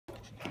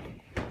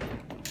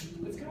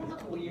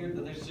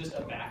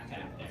just a back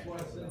tap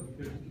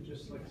there.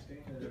 Just like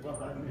stand there.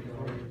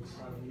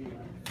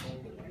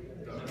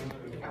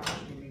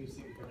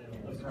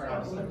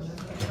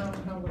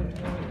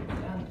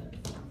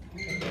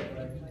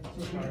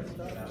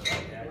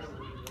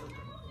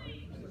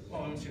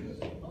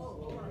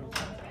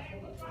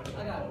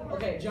 I got it.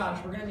 Okay,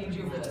 Josh, we're gonna need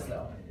you for this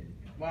though.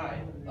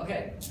 Why?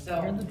 Okay,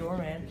 so You're the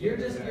doorman. You're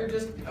just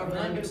a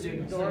random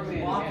student. So Doorman,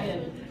 you walk yeah.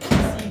 in,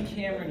 you see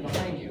Cameron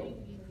behind you.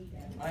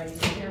 I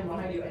see Cameron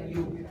behind you, and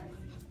you,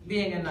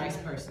 being a nice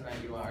person that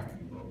you are,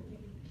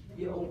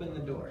 you open the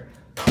door,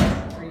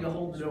 or you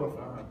hold the door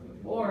for him.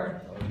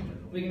 Or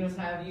we can just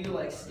have you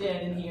like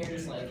standing here,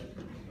 just like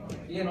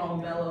being all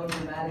mellow,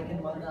 dramatic, and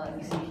whatnot.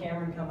 And you see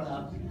Cameron coming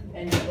up,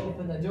 and you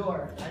open the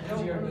door.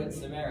 Because you're a good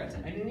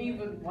Samaritan. I didn't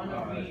even want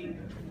to be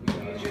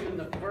featured in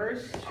the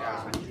first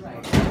shot.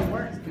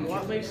 Right.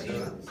 What makes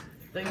you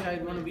think I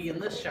want to be in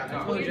this shot?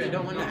 I told you I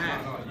don't want to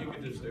act. No, you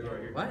can just stay right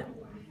here. What?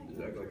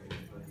 Exactly.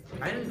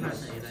 I didn't touch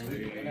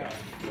anything.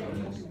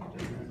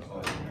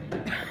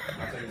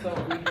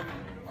 So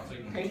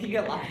we he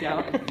get locked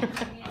out.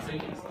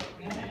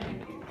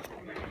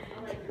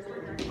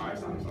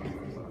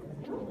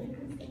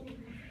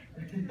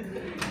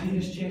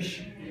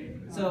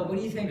 So what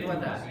do you think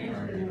about that?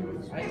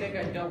 I think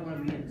I don't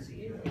want to be in the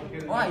scene.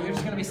 Why? You're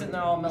just gonna be sitting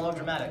there all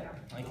melodramatic.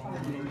 Like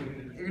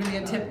you're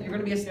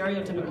gonna be a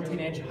stereotypical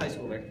teenage high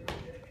schooler.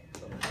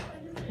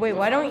 Wait,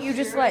 why don't you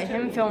just let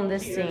him film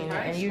this scene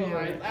and you do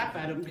I it? laugh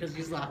at him because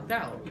he's locked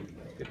out.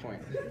 Good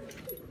point.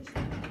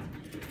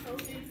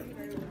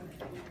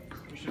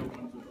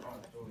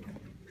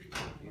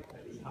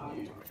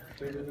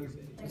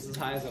 This is as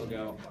high as I'll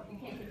go.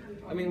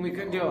 I mean, we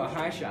could do a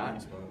high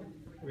shot.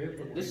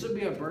 This would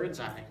be a bird's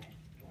eye.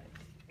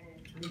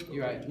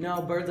 You're right.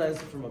 No, bird's eye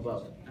is from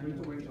above.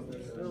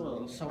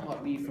 It'll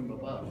somewhat be from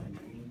above.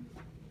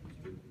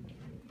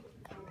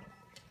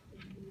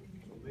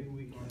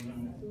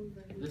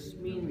 This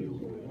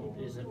mean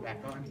is it back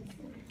on?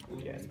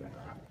 Yeah, it's back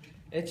on.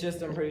 It's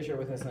just, I'm pretty sure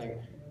with this thing,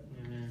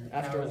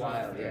 after a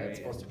while, yeah, it's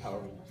supposed to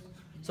power.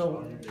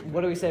 So,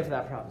 what do we say for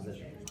that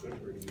proposition?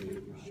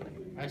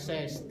 I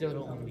say I still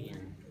don't want to be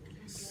in.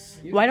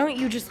 Why don't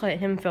you just let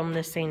him film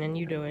this scene and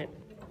you do it?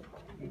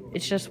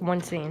 It's just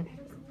one scene.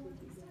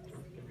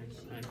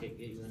 I can't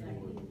get you in there.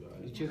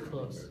 You're too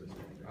close.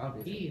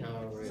 However.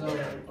 So,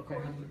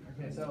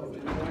 okay, so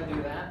you want to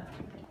do that?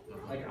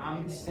 Like,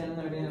 I'm standing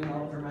there being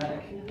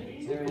melodramatic,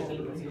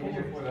 stereotypical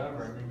teenager.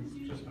 Whatever, I mean,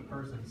 it's just a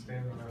person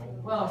standing there.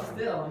 Well,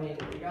 still, I mean,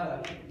 you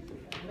gotta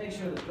make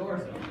sure the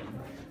door's open.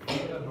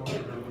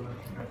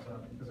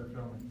 Because they're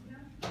filming.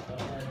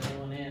 Don't let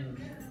anyone in.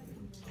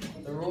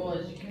 The rule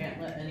is you can't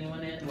let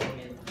anyone in,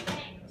 Logan.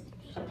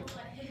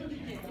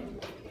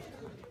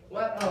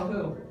 What? Oh,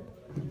 who?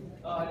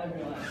 Oh, I didn't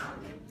realize.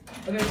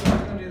 Okay, so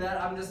we're gonna do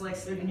that. I'm just like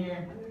sitting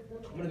here.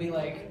 I'm gonna be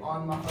like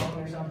on my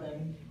phone or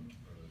something.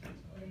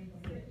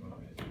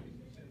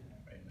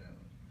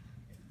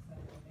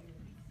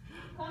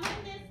 Come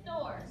in this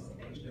door.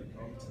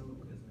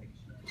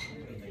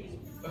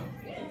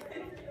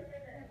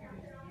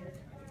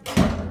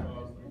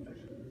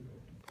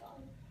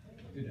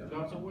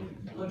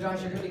 Well,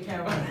 Josh, you're gonna be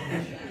camera.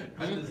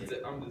 I'm just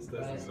testing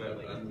stuff.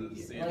 I'm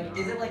just seeing. Like,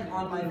 is it like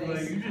on my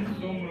face? You just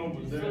filming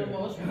over there.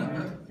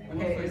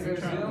 Okay, is there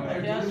Zoom?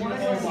 Or do Yeah, you want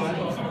to it's go live?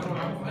 It's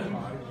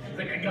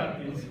like, I got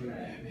this.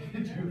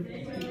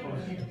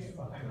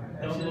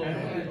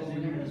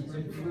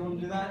 We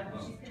won't do that?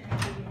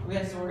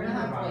 Okay, so we're gonna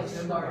have to like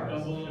start.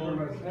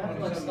 We're gonna have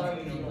to like start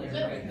with you like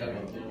right there.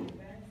 So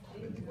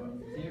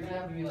you're gonna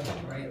have to be like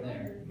right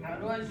there. How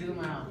do I zoom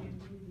out?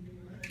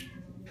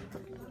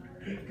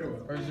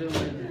 Or zoom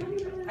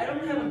in? I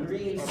don't have a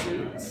green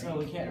suit, so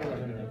we can't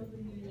really do that.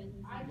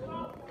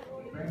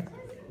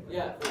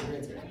 Yeah,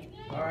 green suit.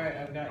 Alright,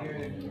 I've got your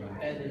head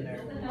in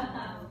there.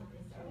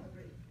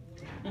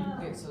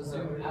 Okay, so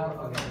zoom out.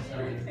 Okay,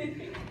 sorry.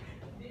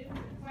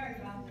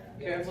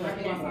 Careful, I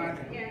can't find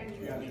it.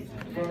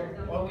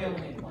 Well, we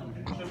only need one.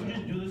 Should we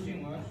just do this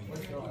thing live?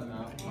 What's going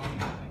on?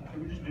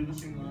 Should we just do this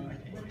thing live?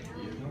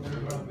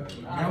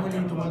 Now we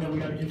need the one that we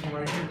gotta get from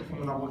right here.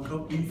 When I want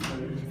cup beef.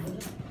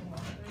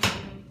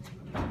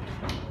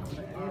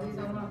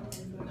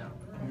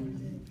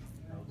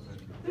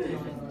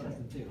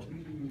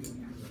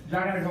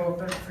 Y'all gotta go up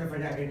there because I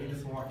got to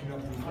just walking up.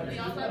 We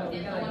also have to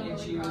get the one where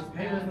we cross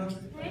paths.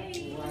 Right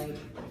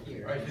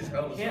here. Right, just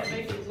help. Can't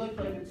make it look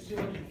like it's too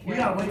much. We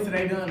gotta wait till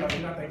they done though. We're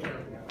not that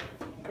careful.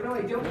 But no,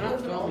 wait, don't We're not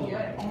close it all the going way.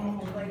 yet.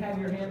 Just like have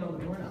your hand on the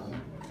doorknob.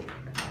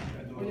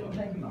 What are you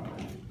thinking about?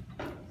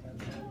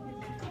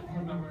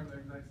 I'm not wearing the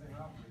exact same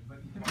outfit, but.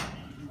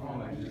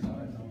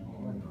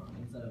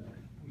 Instead of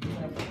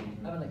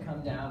having to come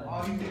down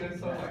Oh, and. you think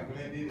that's so like,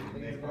 man, did it? Think it's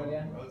They a good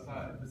idea? go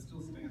outside, but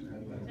still stand there.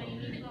 So you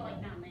need to go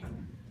like down there.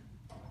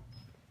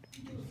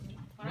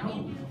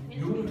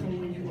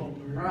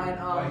 Alright,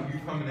 Like, you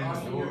coming in the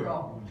Austin, your door.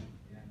 call.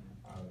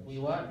 We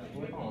what?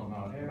 Oh,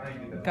 no, now you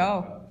get that.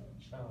 Go.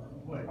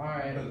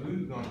 Alright. Because we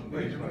was gonna,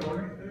 wait, you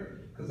recording?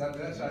 Because after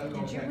that shot, we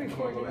was gonna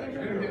go back.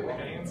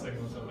 Hand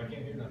signal or something, I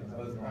can't hear nothing.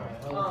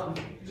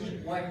 Just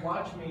Like,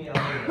 watch me.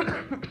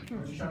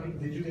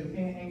 Did you get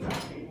hang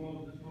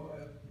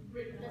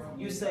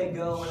You say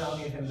go and I'll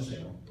give him the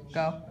signal.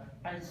 Go.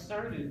 I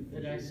started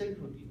and I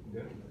synced with you.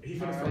 He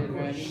Alright,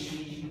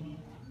 ready?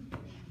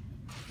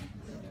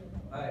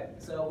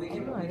 Alright, so we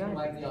can, Oh my God.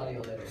 like the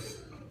audio later.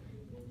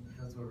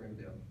 That's what we're gonna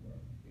do.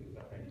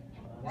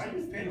 Why are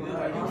you standing there?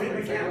 Like, you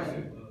did the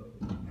camera.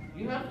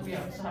 You have to be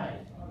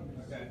outside.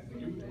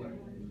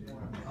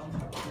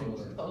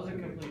 Those are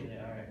completed.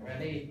 Alright,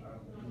 ready?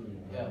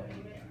 Go.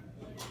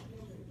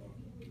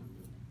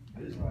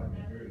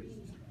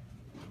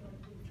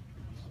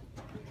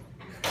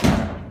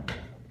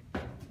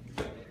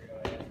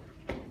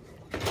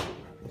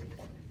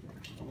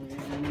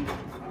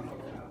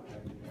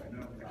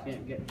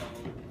 Can't get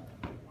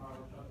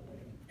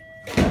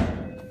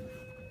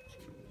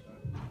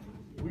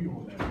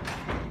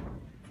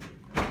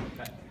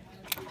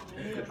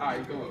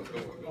Alright, go on.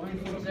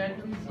 24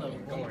 seconds, so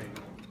Don't worry.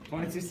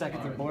 22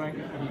 seconds of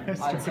boring.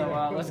 Alright,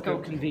 so let's go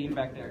convene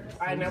back there.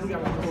 Alright, now we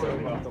got a story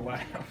about the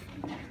laugh.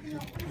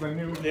 I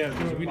knew,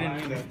 yeah, we didn't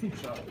need that.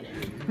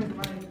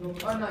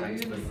 Oh no, you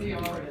didn't see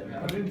all of it.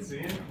 I didn't see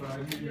it, but I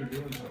knew you were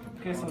doing something.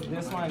 Okay, so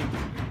this one, do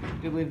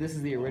you believe this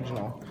is the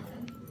original?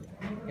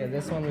 Yeah,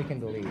 this one we can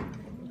delete.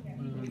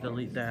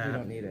 delete We that.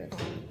 don't need it.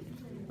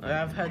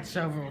 I've had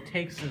several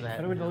takes of that.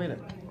 How do we delete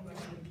it?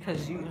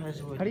 Because you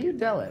guys would. How do you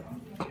del it?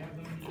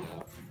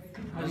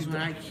 Because when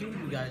I queued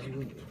you guys, you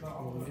would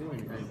do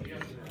anything.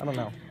 I don't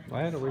know.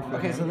 I had to wait for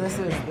Okay, so this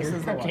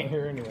is the I can't one.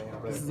 hear anyway.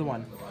 This is the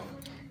one.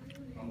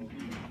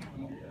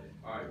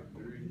 Alright,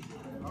 3, 2,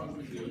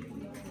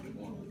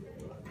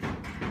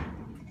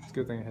 1. It's a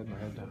good thing I had my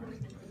head down.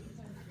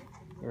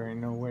 There ain't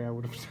no way I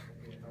would have.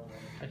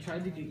 I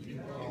tried to get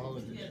you all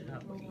of this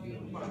stuff, but you,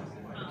 the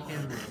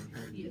camera.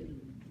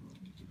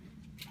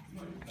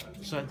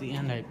 So at the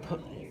end, I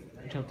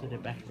tilted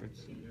it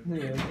backwards.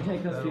 Yeah,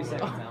 take those few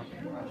seconds out.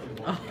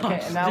 Oh, Okay,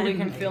 and now we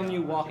can film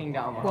you walking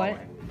down the What?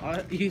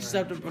 hallway. You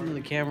stepped up under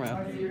the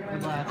camera.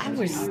 I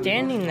was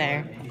standing there.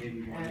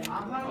 And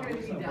I'm not going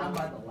to be down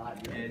by the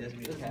library. Just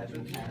be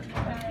casual.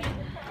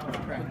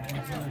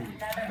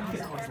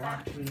 It's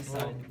locked from the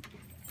side.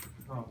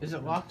 Is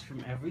it locked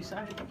from every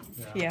side?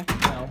 Yeah.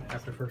 No.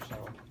 After first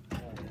hour.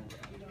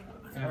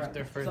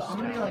 After first. So I'm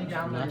gonna be like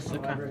down there. That's the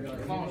kind.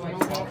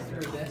 Like walk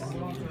through this.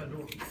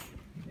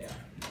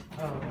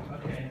 Oh,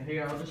 okay.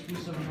 Here, I'll just do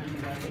some of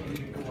you guys and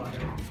you can watch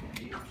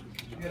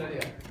it. Good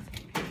idea.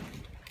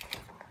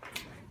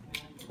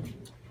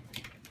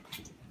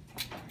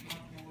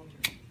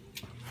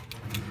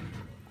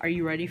 Are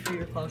you ready for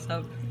your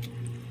close-up?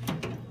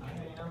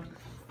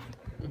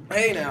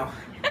 Hey now.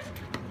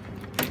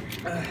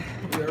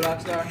 You're a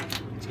rock star.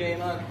 It's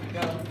game on.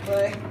 Go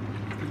play.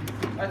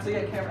 Alright, so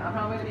yeah, Cameron, I'm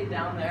probably gonna be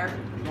down there.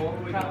 All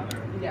the way down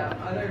there.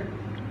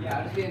 Yeah,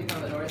 I'll just be in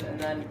front of the doors, and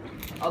then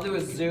I'll do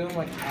a zoom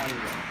like out of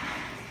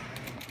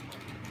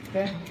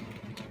Okay.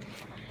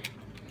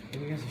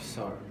 You guys are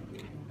sorry.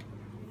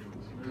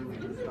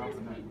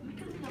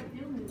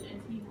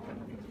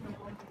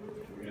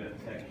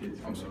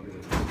 I'm sorry.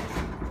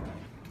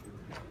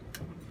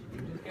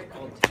 Just get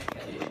called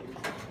tech.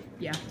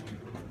 Yeah.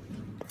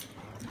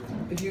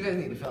 If you guys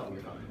need to film,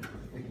 you're fine.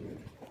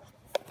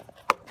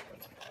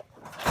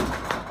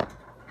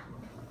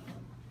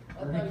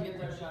 Let them get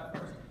their shot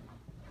first.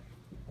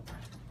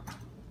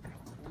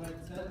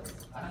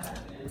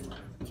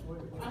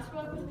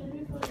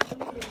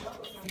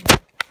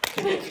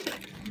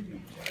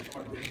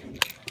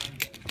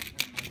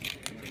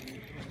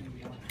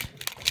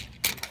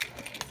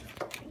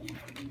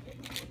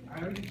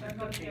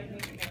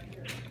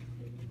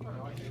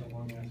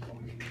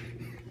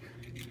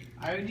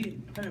 I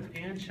already put a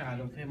pan shot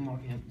of him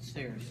walking up the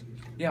stairs.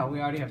 Yeah,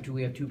 we already have two.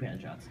 We have two pan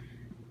shots.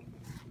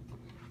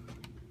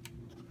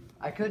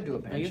 I could do a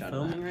pan Are you shot.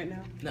 filming right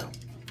now? No.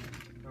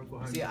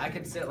 See, I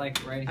could sit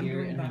like right I'm here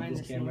doing and have behind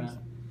this the camera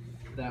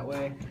scenes. that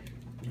way.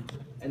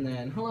 And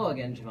then, hello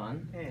again,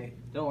 Javon. Hey.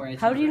 Don't worry.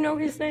 How do you know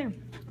his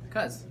name?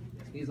 Cuz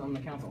he's on the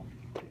council.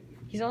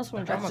 He's also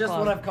in That's drama just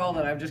club. what I've called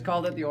it. I've just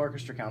called it the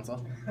orchestra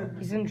council.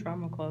 He's in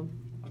drama club.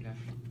 Okay.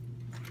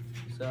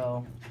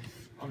 So,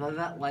 although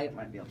that light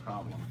might be a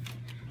problem.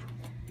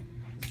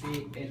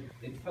 See,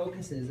 it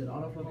focuses, it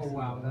autofocuses. Oh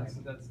wow, that's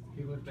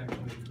he looked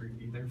actually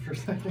creepy there for a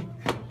second.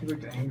 He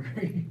looked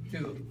angry.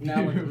 Dude,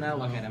 now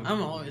look at him.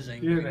 I'm always You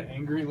angry. had an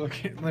angry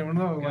look at like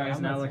no, Guys,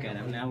 I'm now not look saying-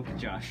 at him. Now look at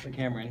Josh.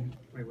 Cameron.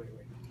 Wait.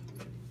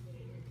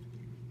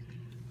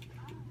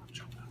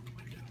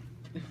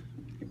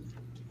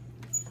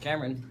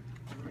 Cameron.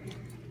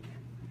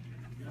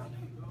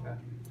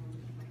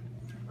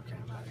 Okay,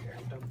 I'm out of here.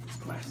 I'm done with this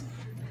class.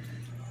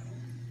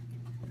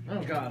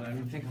 Oh god, I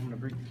think I'm gonna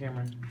break the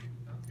camera.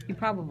 You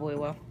probably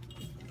will.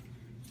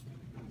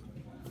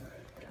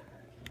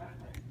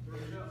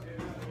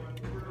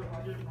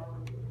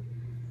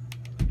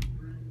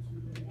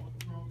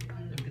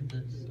 Look at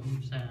this.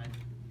 I'm sad.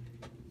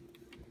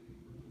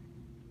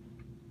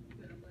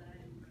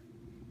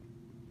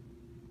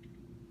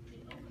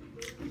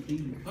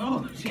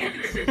 Oh,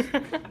 Jesus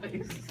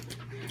Christ.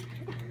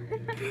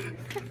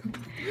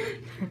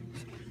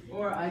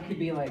 Or I could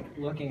be like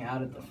looking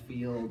out at the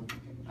field,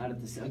 out at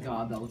a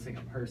god that looks like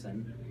a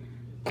person.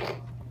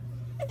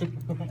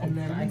 And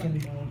then I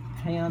can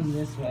pan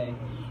this way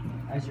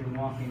as you're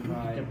walking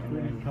by. And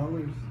then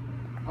colors.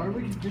 Or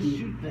we could just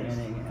shoot this.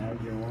 panning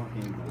as you're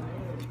walking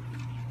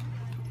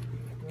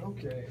by.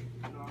 Okay.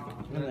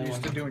 I'm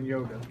used to doing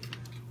yoga.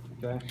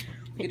 Okay.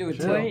 You do a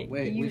Sure. tilt. Wait,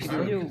 Wait, you we used could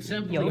to do, do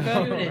Simply yoga?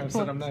 shoot I it.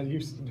 said I'm not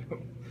used to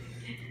doing.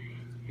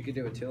 we could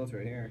do a tilt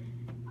right here.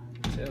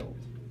 Tilt.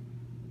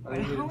 I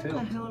didn't do How a the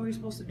tilt. hell are we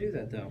supposed to do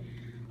that though?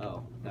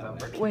 Oh,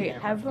 that way. Wait,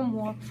 have them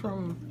walk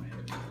from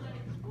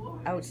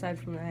outside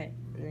from that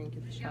and then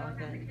get the shot like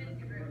that.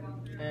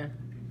 Eh.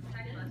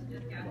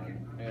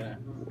 The Yeah.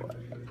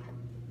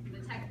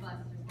 tech bus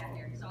just got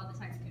here, so all the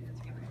tech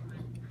students are coming.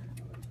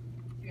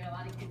 We got a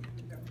lot of kids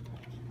in the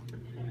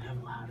group. Have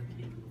a lot of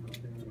kids.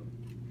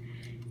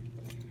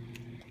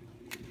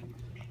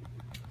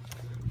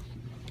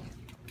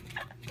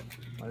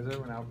 Why is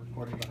everyone out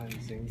recording behind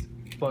the scenes?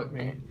 But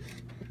me.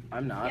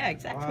 I'm not. Yeah,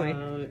 exactly.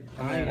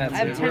 That's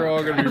I've it. We're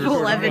all gonna be I have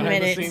recording 11 behind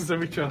minutes. the scenes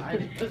of each other. I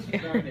just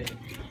started.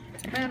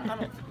 Man, I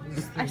don't.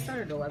 I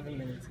started 11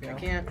 minutes ago. I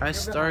can't. I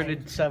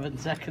started 7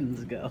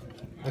 seconds ago.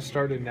 I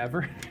started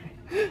never.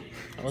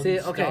 See,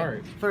 okay,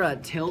 Start. for a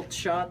tilt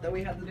shot that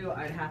we have to do,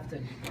 I'd have to,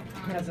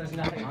 because there's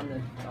nothing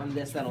on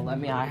this that'll let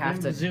me, I have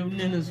to, zoom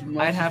in as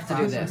much. I'd have to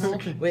do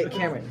this. Wait,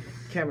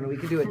 Cameron, we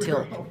could do a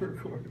tilt.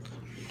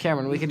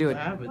 Cameron, we could do it.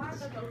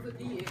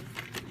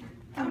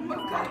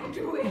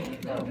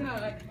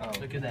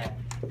 Look at that.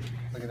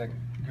 Look at that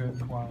good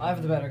quality. I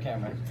have the better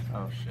camera.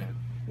 Oh shit.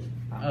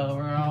 Oh,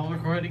 we're all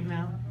recording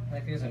now?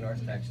 Like these are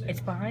North Texas. It's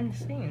behind the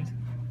scenes.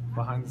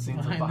 Behind the scenes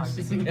of Behind the behind the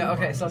scenes. scenes. Yeah,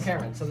 okay, so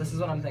Cameron, so this is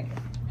what I'm thinking.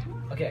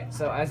 Okay,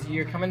 so as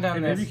you're coming down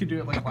Hey, maybe you this, could do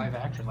it like live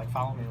action, like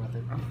follow me with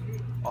it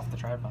off the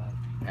tripod.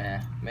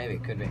 maybe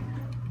it could be.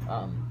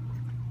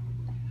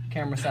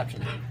 Camera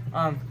reception.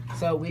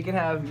 So we could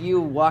have you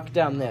walk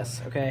down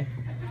this, okay?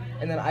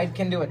 And then I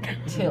can do a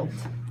tilt.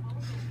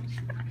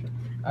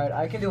 Alright,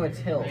 I can do a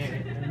tilt.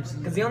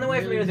 Because the only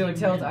way for me to do a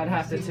tilt, I'd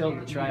have to tilt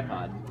the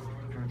tripod.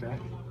 Okay.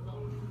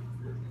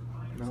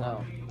 No,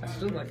 So, I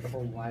still like the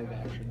whole live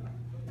action.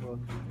 Well,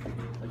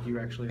 like you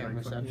actually like,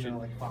 reception.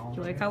 like follow.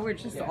 Do you like how we're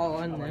just all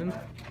on them?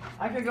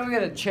 I could go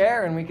get a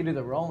chair and we could do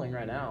the rolling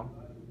right now.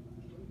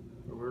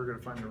 But we were gonna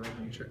find a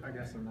rolling chair, I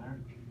guess, in there.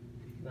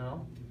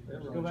 No? They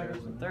have Go rolling back chairs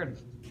to the in there. third.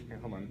 Here,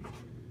 hold on.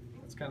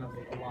 It's kind of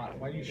a lot.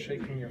 Why are you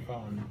shaking your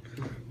phone?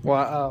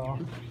 Wow.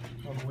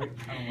 Oh, wait.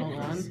 Hold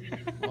on.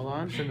 Hold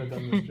on. Shouldn't have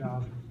done this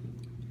job.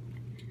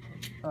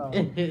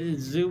 It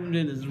zoomed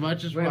in as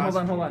much as Wait,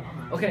 possible. hold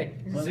on. Okay,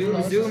 Let's zoom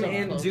close zoom this up,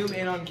 in, close. zoom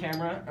in on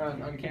camera,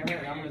 and I'm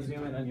gonna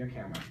zoom in on your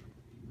camera.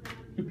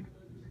 I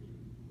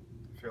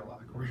feel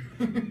awkward.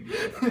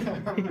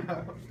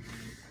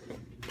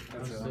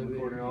 That's it. I'm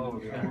recording all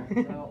of you.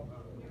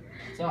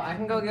 So I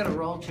can go get a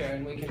roll chair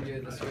and we can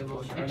do this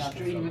little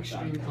Extreme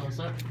close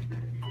up.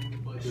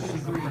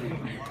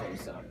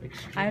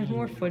 I have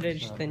more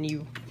footage than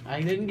you.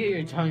 I didn't get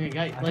your tongue. I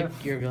got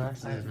like your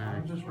glasses now.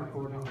 I'm just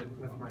recording it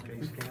with my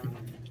face cam.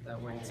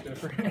 That way it's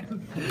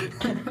different.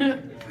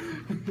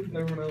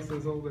 Everyone else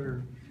is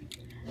older.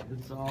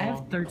 It's all. I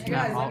have 13. Hey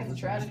guys, all look at the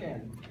trash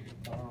can.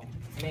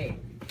 Me.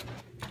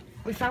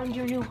 We found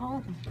your new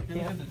home.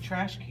 Look at the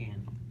trash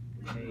can.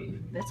 Hey.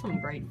 That's some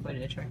bright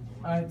footage, right?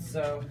 Alright,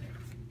 so.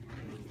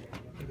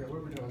 Okay, what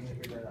are we doing?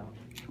 Figure that out.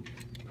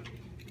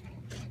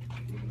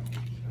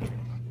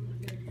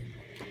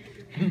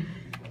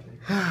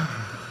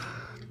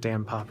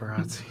 Damn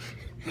paparazzi.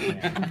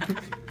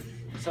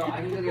 So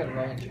I can go get a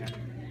rolling chair.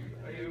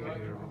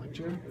 Rolling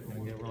chair? I'm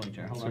gonna get a rolling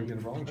chair. Hold So we on. get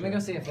a rolling Let me chair. go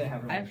see if they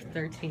have a I have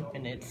 13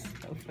 minutes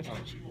of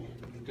footage.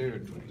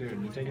 Dude,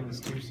 you're taking this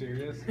too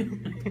serious?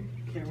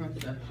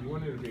 You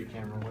wanted to be a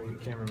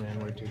cameraman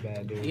way too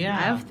bad, dude. Yeah.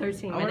 I have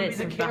 13 I wanna minutes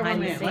be the of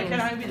behind the cameraman. Why scenes.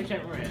 can't I be the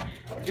cameraman?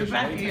 Get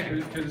back here.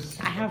 Because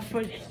I have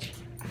footage.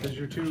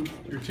 you're too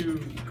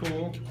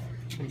cool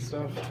and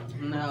stuff.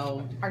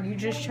 No. Are you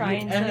just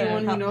trying to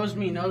Anyone who help- knows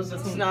me knows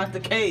that's not the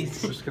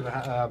case. Just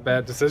gonna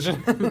bad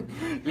decision.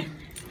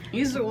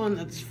 He's the one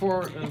that's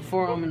for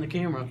him in the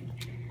camera.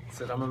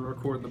 Said I'm gonna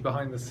record the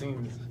behind the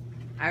scenes.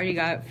 I already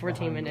got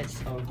 14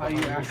 minutes. Are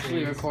you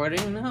actually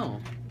recording? No.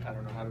 I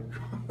don't know how to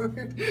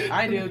record.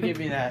 I do. Give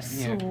me that.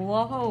 Here.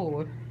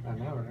 Slow. I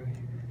know, right?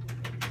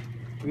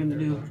 We're gonna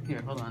do.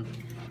 Here, hold on.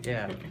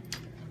 Yeah.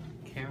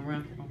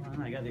 Camera. Hold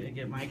on. I gotta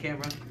get my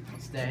camera.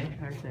 Stay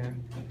right there.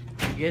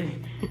 Get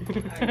it.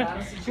 I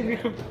gotta see you.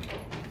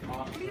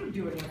 What are you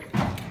doing?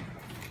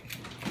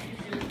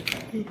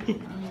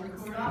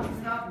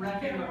 Stop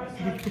wrecking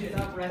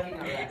Stop wrecking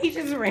our wreck. He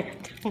just ran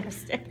down the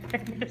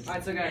stairs.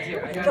 Alright, so guys,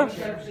 here, I got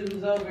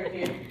Reception's over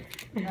here.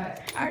 Guys,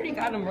 I already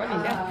got him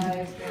running down.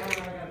 guys, I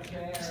got a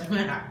chair.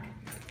 Smack.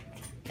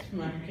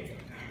 Smack.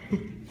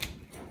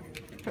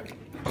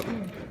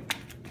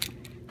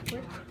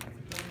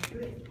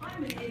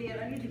 I'm an idiot.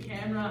 I need the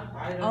camera.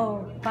 I don't.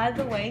 Oh, by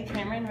the way,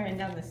 Cameron ran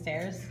down the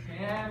stairs.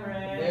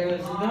 Cameron.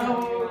 There's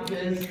no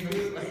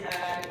business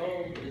at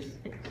all.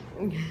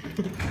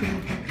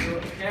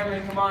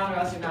 Cameron, come on, or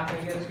else you're not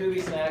gonna get a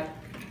Scooby snack.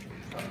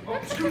 Oh,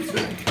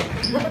 Scooby!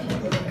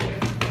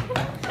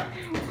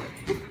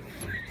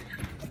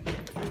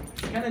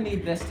 Kind of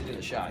need this to do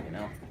the shot, you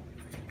know.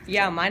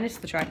 Yeah, minus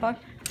the tripod.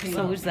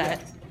 So who's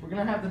that? We're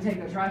gonna have to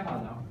take the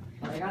tripod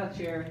though. I got a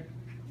chair.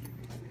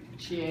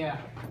 Chair.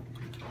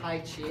 High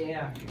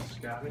chair.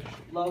 Scottish.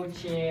 Low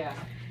chair.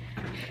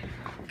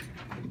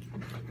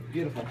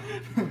 Beautiful.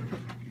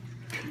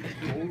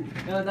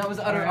 No, that was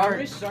utter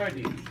art. Sorry.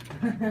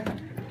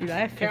 Dude, I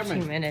have 15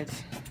 Cameron.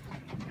 minutes.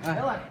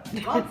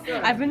 I've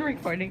I've been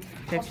recording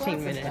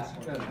 15 minutes.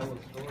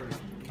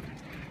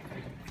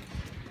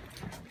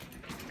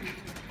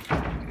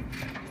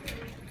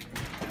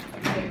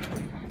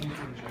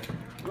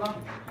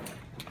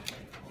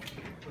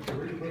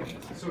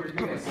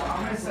 So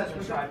I'm gonna set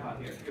the tripod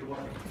here. Good work.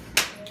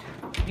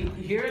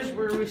 Here's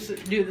where we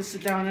do the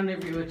sit down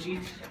interview with each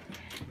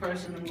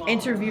person involved.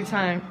 Interview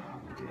time.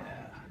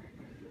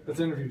 Let's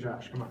interview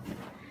Josh. Come on.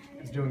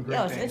 He's doing great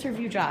Yo, let's things.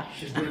 interview Josh.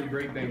 He's doing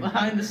great things.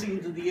 Behind the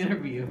scenes of the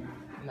interview.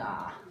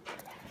 Nah.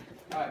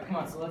 Alright, come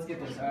on, so let's get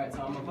this. Alright,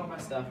 so I'm gonna put my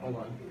stuff. Hold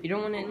on. You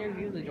don't want to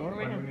interview the Why do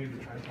doorman? we need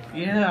the tripod?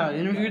 Yeah,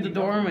 interview the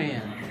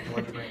doorman.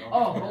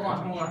 Oh, hold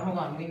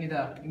on. We need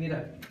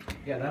a.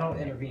 Yeah, that'll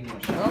intervene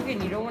with shit.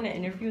 Logan, you don't want to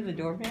interview the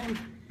doorman?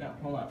 No,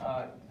 hold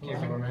on.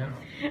 Cameraman.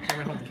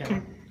 Camera, hold the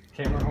camera.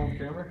 Camera, hold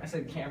camera. I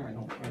said Cameron,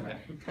 hold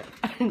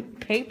camera.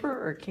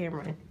 Paper or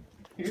camera?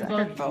 Here's Sorry,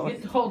 Logan, both. you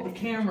get to hold the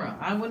camera.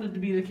 I wanted to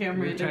be the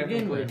camera You're to begin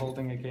technically with.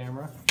 holding a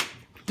camera.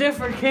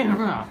 Different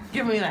camera.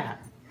 Give me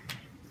that.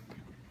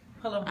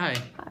 Hello. Hi.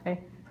 Hi.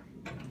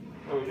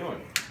 What are we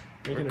doing?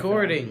 Making a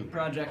Recording.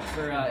 Project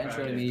for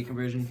intro to media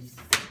conversion.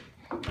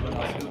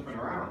 Looking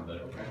around,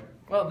 but okay.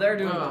 Well, they're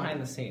doing Oh,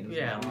 behind the scenes.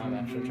 yeah. While I'm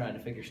actually trying to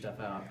figure stuff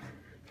out.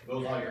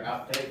 Those are your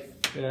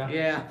outtakes. film. Yeah.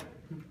 Yeah.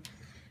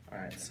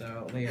 Alright,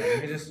 so let me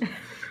just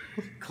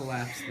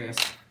collapse this.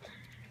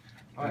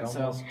 Alright, It so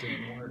almost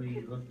didn't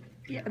work.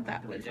 Yeah,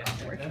 that was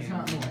that's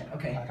not the way.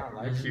 Okay. I don't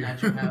like This is you.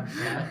 natural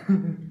habitat.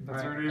 That's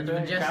Alright, already It's in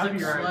majestic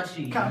copyright.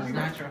 slushy. It's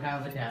natural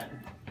habitat.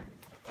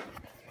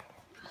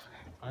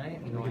 Alright.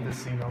 You want to get this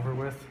scene over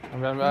with?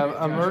 I'm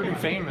already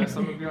famous.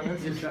 I'm gonna be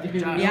honest.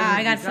 Yeah,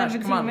 I got Josh,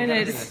 come 17 on, we gotta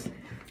do minutes. this.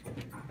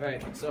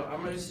 Alright, so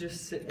I'm gonna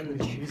just sit in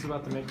the He's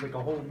about to make like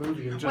a whole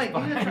movie of just Wait,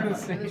 give me the behind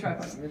the tripod. Give me the scenes.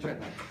 tripod. Give me the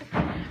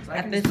tripod. So I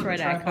At can this just put the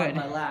rate, I tripod could. in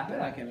my lap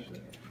and I can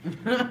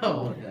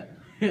No.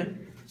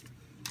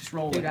 just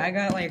roll Dude, with I it.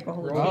 got like a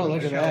whole Oh, TV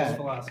look at show that.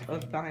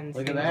 of behind the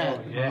Look at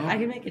scenes. that. Yeah. I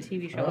can make a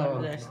TV show out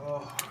of this.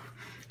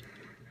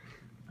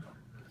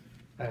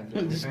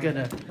 I'm just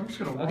gonna. I'm just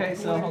gonna. Okay,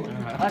 so hold on.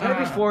 Ah. I gotta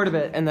be forward a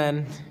bit and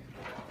then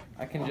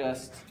I can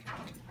just.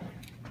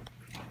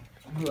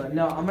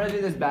 No, I'm gonna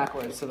do this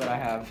backwards so that I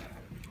have.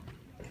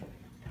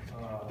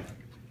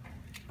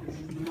 This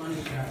is the money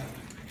shot.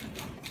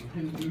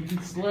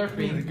 It's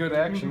Slurping. good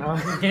action, huh?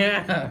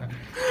 Yeah.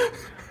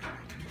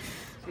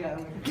 Yeah,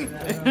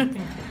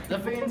 The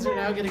fans are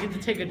now gonna get to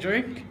take a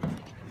drink.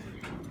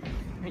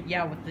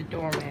 Yeah, with the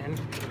doorman.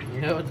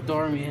 Yeah, with the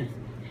doorman.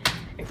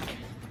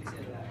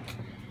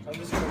 I'm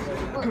just gonna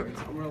roll. I'm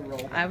gonna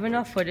roll. I have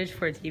enough footage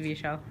for a TV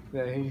show.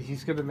 Yeah,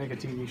 he's gonna make a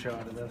TV show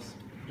out of this.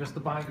 Just the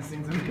behind the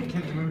scenes of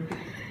making the movie.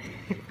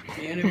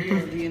 The interview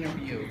of the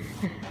interview.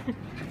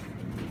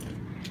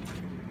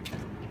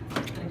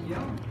 Thank you.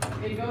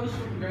 Here you go,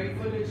 some great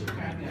footage,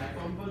 kind of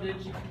iPhone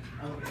footage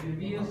of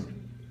interviews.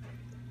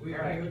 We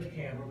are here with the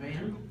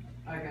cameraman.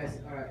 Alright guys,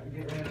 alright,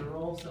 get ready to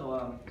roll.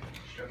 So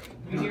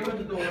We're here with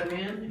the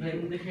doorman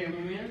and the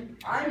cameraman.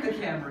 I'm the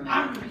cameraman.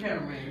 I'm the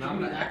cameraman.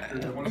 I'm the actor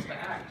that wants to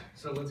act.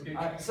 So let's get.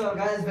 Alright, so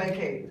guys,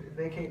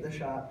 vacate the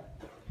shot.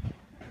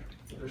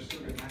 They're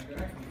still gonna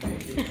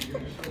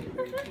act.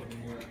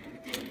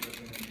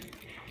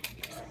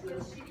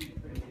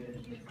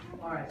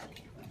 Alright.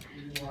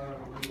 You are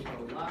going to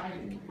go live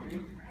in 3,